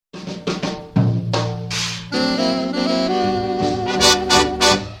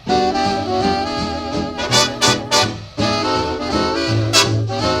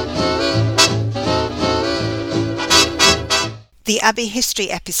Abbey history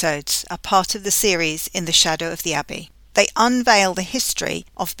episodes are part of the series In the Shadow of the Abbey. They unveil the history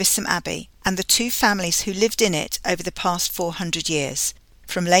of Bissam Abbey and the two families who lived in it over the past 400 years,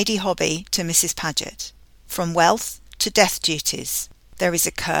 from Lady Hoby to Mrs. Paget, from wealth to death duties. There is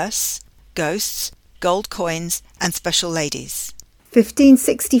a curse, ghosts, gold coins and special ladies.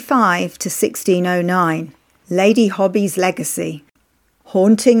 1565 to 1609. Lady Hobby's legacy.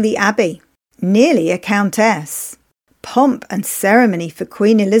 Haunting the Abbey. Nearly a countess. Pomp and ceremony for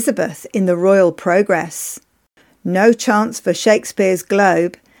Queen Elizabeth in the Royal Progress. No chance for Shakespeare's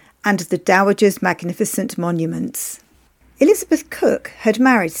Globe and the Dowager's magnificent monuments. Elizabeth Cooke had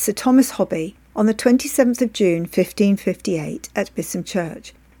married Sir Thomas Hobbye on the 27th of June 1558 at Bisham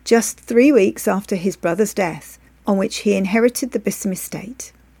Church, just 3 weeks after his brother's death, on which he inherited the Bissam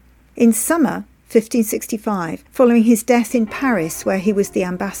estate. In summer 1565, following his death in Paris where he was the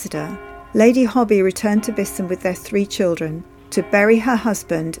ambassador, Lady Hoby returned to Bissam with their 3 children to bury her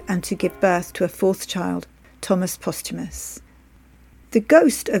husband and to give birth to a 4th child, Thomas Posthumous. The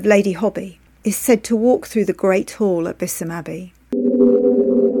ghost of Lady Hoby is said to walk through the Great Hall at Bisham Abbey.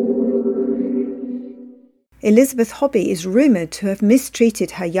 Elizabeth Hobby is rumoured to have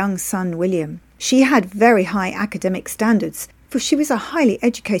mistreated her young son William. She had very high academic standards, for she was a highly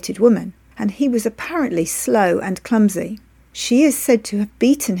educated woman, and he was apparently slow and clumsy. She is said to have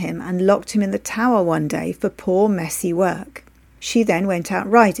beaten him and locked him in the tower one day for poor messy work. She then went out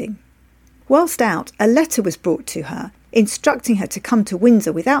riding. Whilst out, a letter was brought to her, instructing her to come to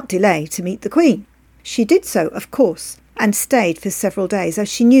Windsor without delay to meet the Queen. She did so, of course, and stayed for several days, as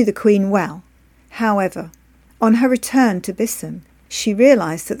she knew the Queen well. However, on her return to Bissam, she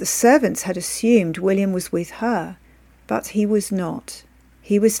realised that the servants had assumed William was with her, but he was not.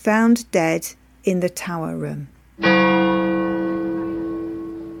 He was found dead in the tower room.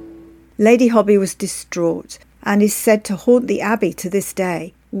 Lady Hoby was distraught and is said to haunt the Abbey to this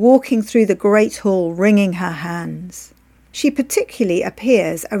day, walking through the Great Hall wringing her hands. She particularly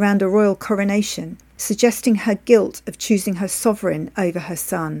appears around a royal coronation, suggesting her guilt of choosing her sovereign over her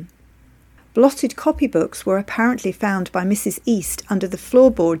son. Blotted copybooks were apparently found by Mrs. East under the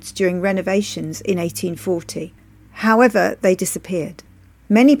floorboards during renovations in 1840. However, they disappeared.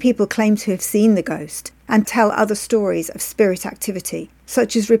 Many people claim to have seen the ghost and tell other stories of spirit activity,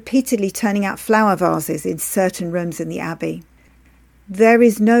 such as repeatedly turning out flower vases in certain rooms in the Abbey. There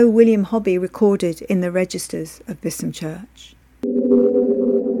is no William Hobby recorded in the registers of Bisham Church.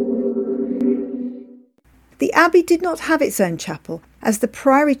 The Abbey did not have its own chapel, as the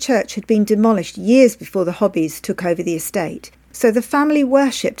Priory Church had been demolished years before the Hobbies took over the estate, so the family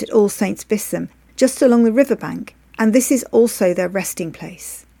worshipped at All Saints Bissam, just along the riverbank, and this is also their resting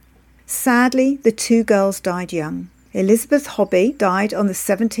place. Sadly, the 2 girls died young. Elizabeth Hobby died on the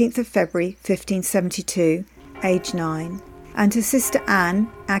 17th of February 1572, aged 9, and her sister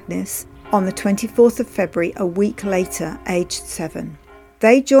Anne, Agnes, on the 24th of February a week later, aged 7.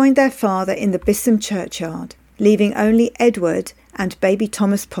 They joined their father in the Bissam churchyard, leaving only Edward and baby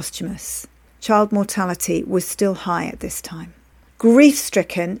Thomas Posthumous. Child mortality was still high at this time.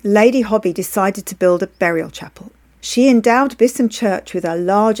 Grief-stricken, Lady Hoby decided to build a burial chapel. She endowed Bissam Church with a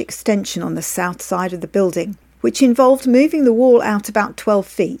large extension on the south side of the building, which involved moving the wall out about 12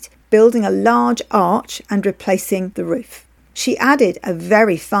 feet, building a large arch and replacing the roof. She added a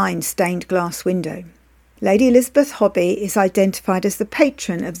very fine stained glass window. Lady Elizabeth Hobby is identified as the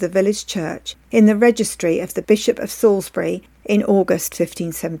patron of the village church in the registry of the Bishop of Salisbury in August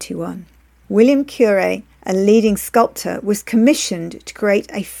 1571. William Cure, a leading sculptor, was commissioned to create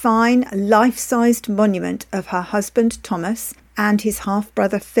a fine, life-sized monument of her husband Thomas and his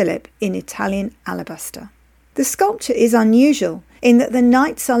half-brother Philip in Italian alabaster. The sculpture is unusual in that the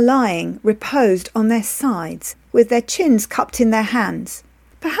knights are lying, reposed on their sides, with their chins cupped in their hands,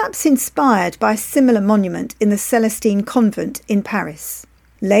 perhaps inspired by a similar monument in the Celestine convent in Paris.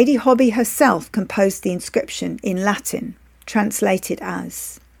 Lady Hoby herself composed the inscription in Latin, translated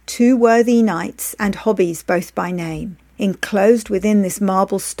as, "Two worthy knights and hobbies both by name, enclosed within this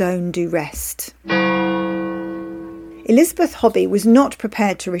marble stone do rest." Elizabeth Hobby was not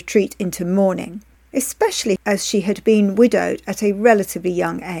prepared to retreat into mourning, especially as she had been widowed at a relatively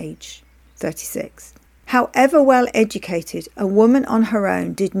young age, 36. However well educated, a woman on her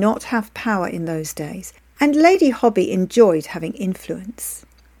own did not have power in those days, and Lady Hoby enjoyed having influence.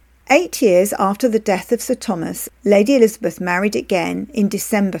 8 years after the death of Sir Thomas, Lady Elizabeth married again in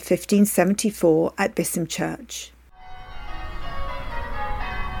December 1574 at Bissam Church.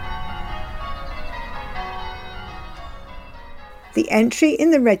 The entry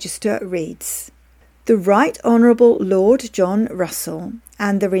in the register reads, "The Right Honourable Lord John Russell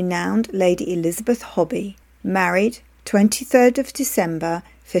and the renowned Lady Elizabeth Hobby married 23rd of December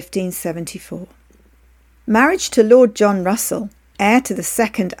 1574. Marriage to Lord John Russell, heir to the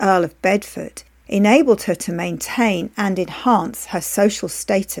second Earl of Bedford, enabled her to maintain and enhance her social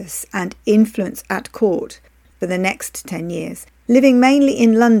status and influence at court for the next 10 years, living mainly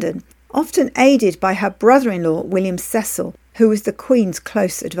in London, often aided by her brother-in-law William Cecil, who was the Queen's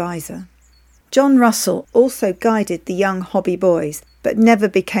close adviser. John Russell also guided the young Hobby boys, but never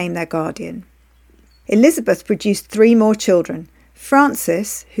became their guardian. Elizabeth produced 3 more children: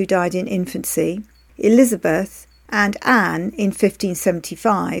 Francis, who died in infancy, Elizabeth, and Anne in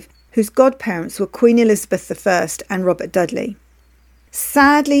 1575, whose godparents were Queen Elizabeth I and Robert Dudley.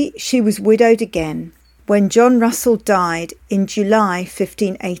 Sadly, she was widowed again when John Russell died in July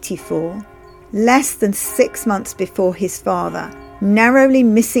 1584, less than 6 months before his father, narrowly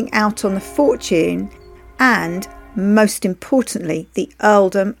missing out on the fortune and, most importantly, the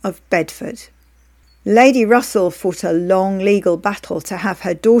earldom of Bedford. Lady Russell fought a long legal battle to have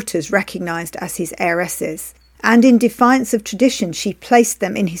her daughters recognised as his heiresses, and in defiance of tradition she placed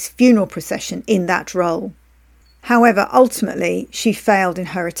them in his funeral procession in that role. However, ultimately she failed in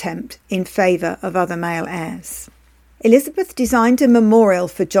her attempt in favour of other male heirs. Elizabeth designed a memorial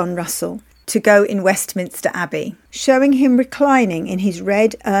for John Russell to go in Westminster Abbey, showing him reclining in his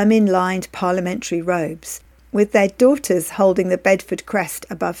red ermine-lined parliamentary robes, with their daughters holding the Bedford crest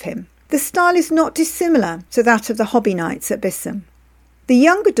above him. The style is not dissimilar to that of the Hobby Knights at Bissam. The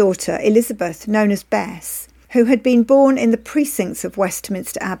younger daughter, Elizabeth, known as Bess, who had been born in the precincts of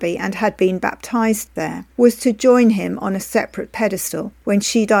Westminster Abbey and had been baptised there, was to join him on a separate pedestal when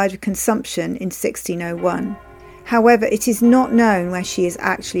she died of consumption in 1601. However, it is not known where she is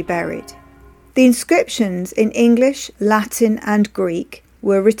actually buried. The inscriptions in English, Latin and Greek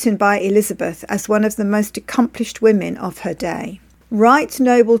were written by Elizabeth as one of the most accomplished women of her day. Right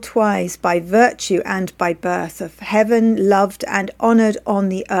noble twice by virtue and by birth, of heaven loved and honoured on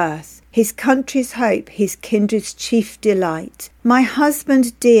the earth, his country's hope, his kindred's chief delight, my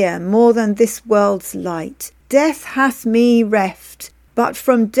husband dear more than this world's light. Death hath me reft, but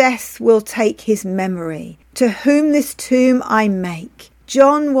from death will take his memory, to whom this tomb I make.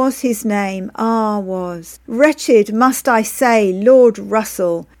 John was his name, was. Wretched must I say, Lord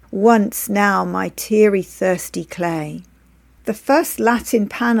Russell, once now my teary thirsty clay. The first Latin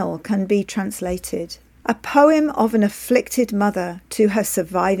panel can be translated: a poem of an afflicted mother to her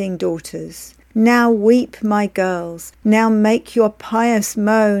surviving daughters. Now weep, my girls, now make your pious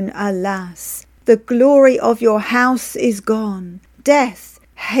moan, alas! The glory of your house is gone. Death,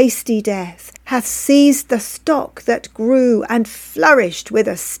 hasty death, hath seized the stock that grew and flourished with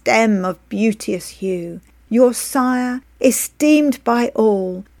a stem of beauteous hue. Your sire, esteemed by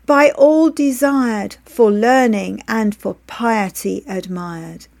all desired, for learning and for piety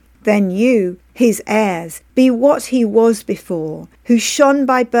admired. Then you, his heirs, be what he was before, who shone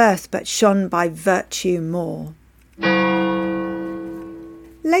by birth but shone by virtue more.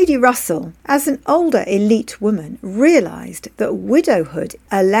 Lady Russell, as an older elite woman, realised that widowhood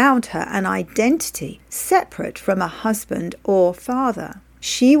allowed her an identity separate from a husband or father.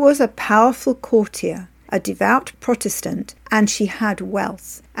 She was a powerful courtier, a devout Protestant, and she had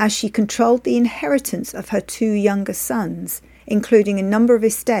wealth, as she controlled the inheritance of her 2 younger sons, including a number of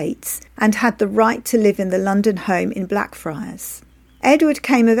estates, and had the right to live in the London home in Blackfriars. Edward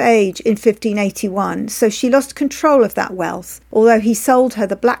came of age in 1581, so she lost control of that wealth, although he sold her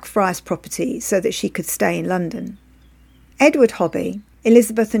the Blackfriars property so that she could stay in London. Edward Hobye,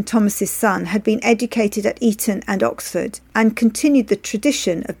 Elizabeth and Thomas's son, had been educated at Eton and Oxford and continued the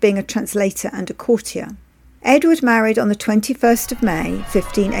tradition of being a translator and a courtier. Edward married on the 21st of May,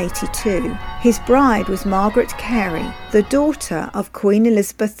 1582. His bride was Margaret Carey, the daughter of Queen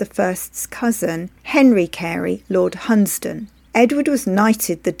Elizabeth I's cousin, Henry Carey, Lord Hunsdon. Edward was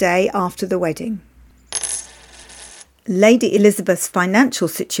knighted the day after the wedding. Lady Elizabeth's financial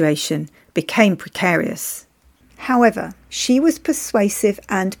situation became precarious. However, she was persuasive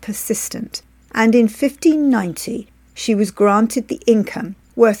and persistent, and in 1590 she was granted the income,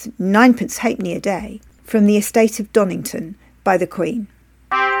 worth 9pence halfpenny a day, from the estate of Donnington by the Queen.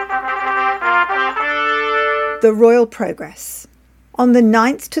 The Royal Progress. On the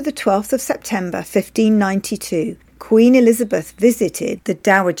 9th to the 12th of September 1592, Queen Elizabeth visited the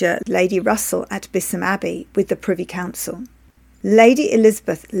Dowager Lady Russell at Bisham Abbey with the Privy Council. Lady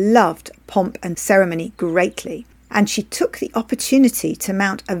Elizabeth loved pomp and ceremony greatly, and she took the opportunity to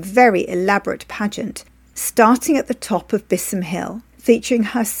mount a very elaborate pageant, starting at the top of Bissam Hill, featuring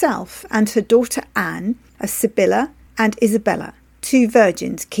herself and her daughter Anne as Sybilla and Isabella, 2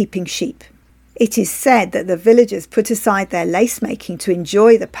 virgins keeping sheep. It is said that the villagers put aside their lace-making to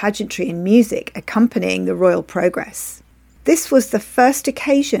enjoy the pageantry and music accompanying the royal progress. This was the first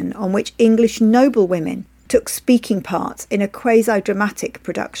occasion on which English noblewomen took speaking parts in a quasi-dramatic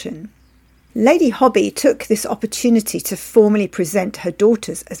production. Lady Hoby took this opportunity to formally present her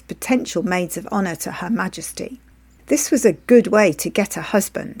daughters as potential maids of honour to Her Majesty. This was a good way to get a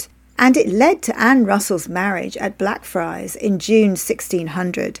husband, and it led to Anne Russell's marriage at Blackfriars in June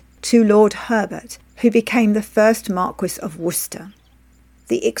 1600 to Lord Herbert, who became the first Marquis of Worcester.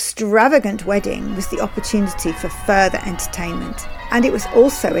 The extravagant wedding was the opportunity for further entertainment, and it was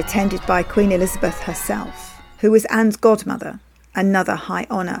also attended by Queen Elizabeth herself, who was Anne's godmother, another high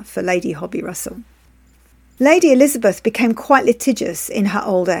honour for Lady Hobye Russell. Lady Elizabeth became quite litigious in her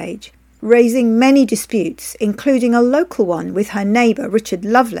old age, raising many disputes, including a local one with her neighbour Richard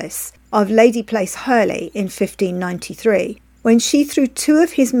Lovelace of Lady Place, Hurley, in 1593, when she threw 2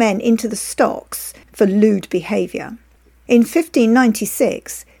 of his men into the stocks for lewd behaviour. In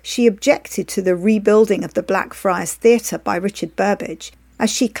 1596, she objected to the rebuilding of the Blackfriars Theatre by Richard Burbage,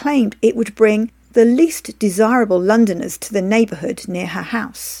 as she claimed it would bring the least desirable Londoners to the neighbourhood near her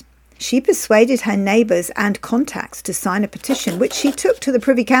house. She persuaded her neighbours and contacts to sign a petition, which she took to the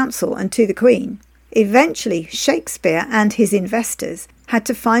Privy Council and to the Queen. Eventually, Shakespeare and his investors had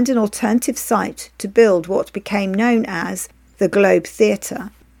to find an alternative site to build what became known as the Globe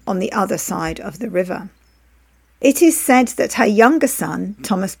Theatre on the other side of the river. It is said that her younger son,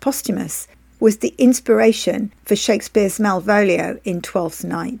 Thomas Posthumous, was the inspiration for Shakespeare's Malvolio in Twelfth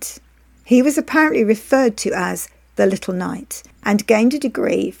Night. He was apparently referred to as the Little Knight and gained a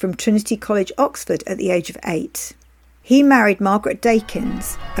degree from Trinity College, Oxford at the age of 8. He married Margaret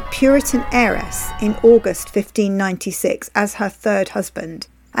Dakins, a Puritan heiress, in August 1596 as her third husband,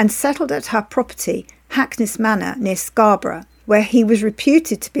 and settled at her property, Hackness Manor, near Scarborough, where he was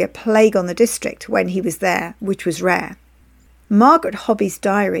reputed to be a plague on the district when he was there, which was rare. Margaret Hobby's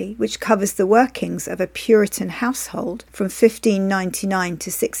diary, which covers the workings of a Puritan household from 1599 to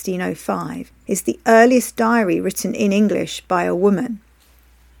 1605, is the earliest diary written in English by a woman.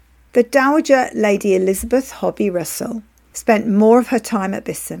 The Dowager Lady Elizabeth Hobye Russell spent more of her time at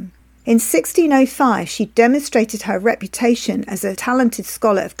Bissam. In 1605, she demonstrated her reputation as a talented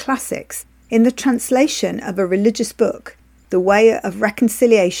scholar of classics in the translation of a religious book, The Way of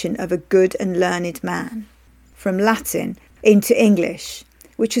Reconciliation of a Good and Learned Man, from Latin into English,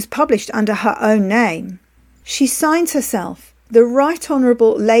 which was published under her own name. She signs herself, the Right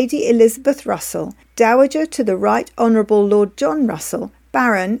Honourable Lady Elizabeth Russell, Dowager to the Right Honourable Lord John Russell,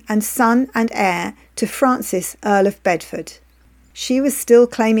 Baron and son and heir to Francis, Earl of Bedford. She was still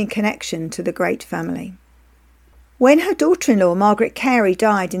claiming connection to the great family. When her daughter-in-law Margaret Carey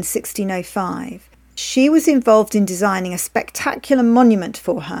died in 1605, she was involved in designing a spectacular monument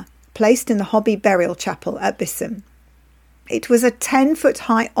for her, placed in the Hobby Burial Chapel at Bissam. It was a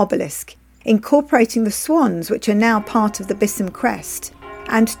 10-foot-high obelisk, incorporating the swans which are now part of the Bissam crest,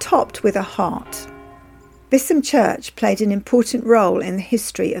 and topped with a heart. Bisham Church played an important role in the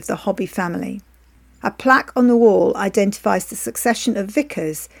history of the Hobby family. A plaque on the wall identifies the succession of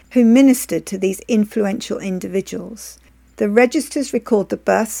vicars who ministered to these influential individuals. The registers record the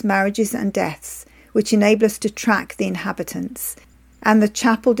births, marriages and deaths, which enable us to track the inhabitants, and the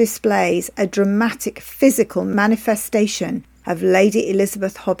chapel displays a dramatic physical manifestation of Lady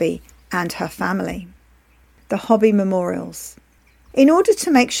Elizabeth Hobye and her family. The Hobby Memorials. In order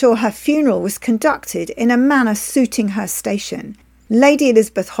to make sure her funeral was conducted in a manner suiting her station, Lady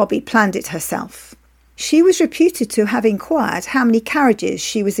Elizabeth Hobye planned it herself. She was reputed to have inquired how many carriages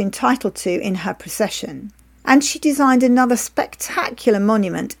she was entitled to in her procession, and she designed another spectacular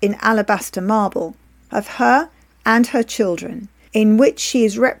monument in alabaster marble of her and her children, in which she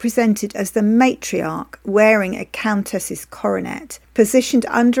is represented as the matriarch wearing a countess's coronet, positioned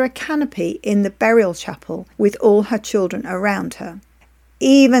under a canopy in the burial chapel with all her children around her,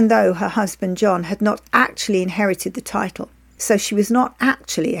 even though her husband John had not actually inherited the title, so she was not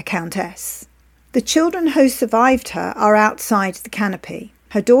actually a countess. The children who survived her are outside the canopy.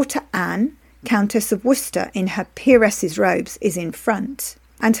 Her daughter Anne, Countess of Worcester in her peeress's robes, is in front,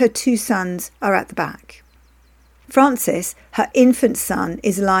 and her 2 sons are at the back. Francis, her infant son,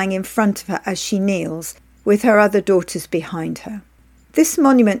 is lying in front of her as she kneels, with her other daughters behind her. This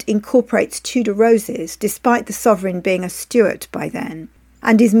monument incorporates Tudor roses, despite the sovereign being a Stuart by then,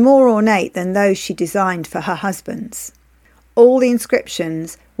 and is more ornate than those she designed for her husbands. All the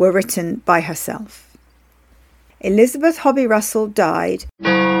inscriptions were written by herself. Elizabeth Hobye Russell died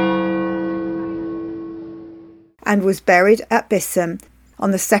and was buried at Bissam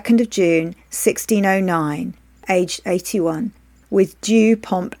on the 2nd of June 1609, aged 81, with due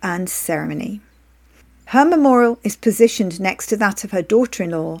pomp and ceremony. Her memorial is positioned next to that of her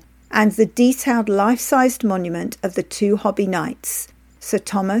daughter-in-law and the detailed life-sized monument of the two Hobby knights, Sir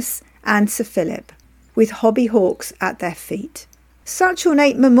Thomas and Sir Philip, with Hobby hawks at their feet. Such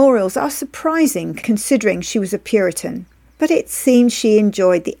ornate memorials are surprising considering she was a Puritan, but it seems she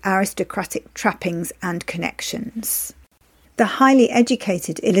enjoyed the aristocratic trappings and connections. The highly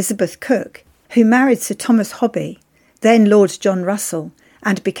educated Elizabeth Cooke, who married Sir Thomas Hobbye, then Lord John Russell,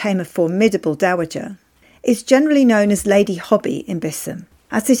 and became a formidable dowager, is generally known as Lady Hoby in Bissam,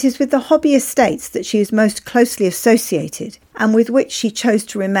 as it is with the Hobby estates that she is most closely associated and with which she chose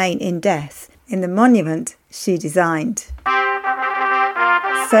to remain in death in the monument she designed.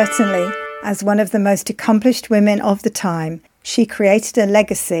 Certainly, as one of the most accomplished women of the time, she created a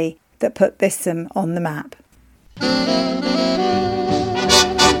legacy that put Bissam on the map.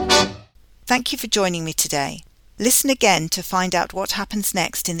 Thank you for joining me today. Listen again to find out what happens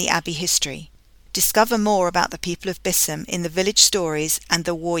next in the Abbey history. Discover more about the people of Bissam in the Village Stories and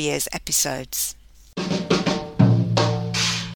the War Years episodes.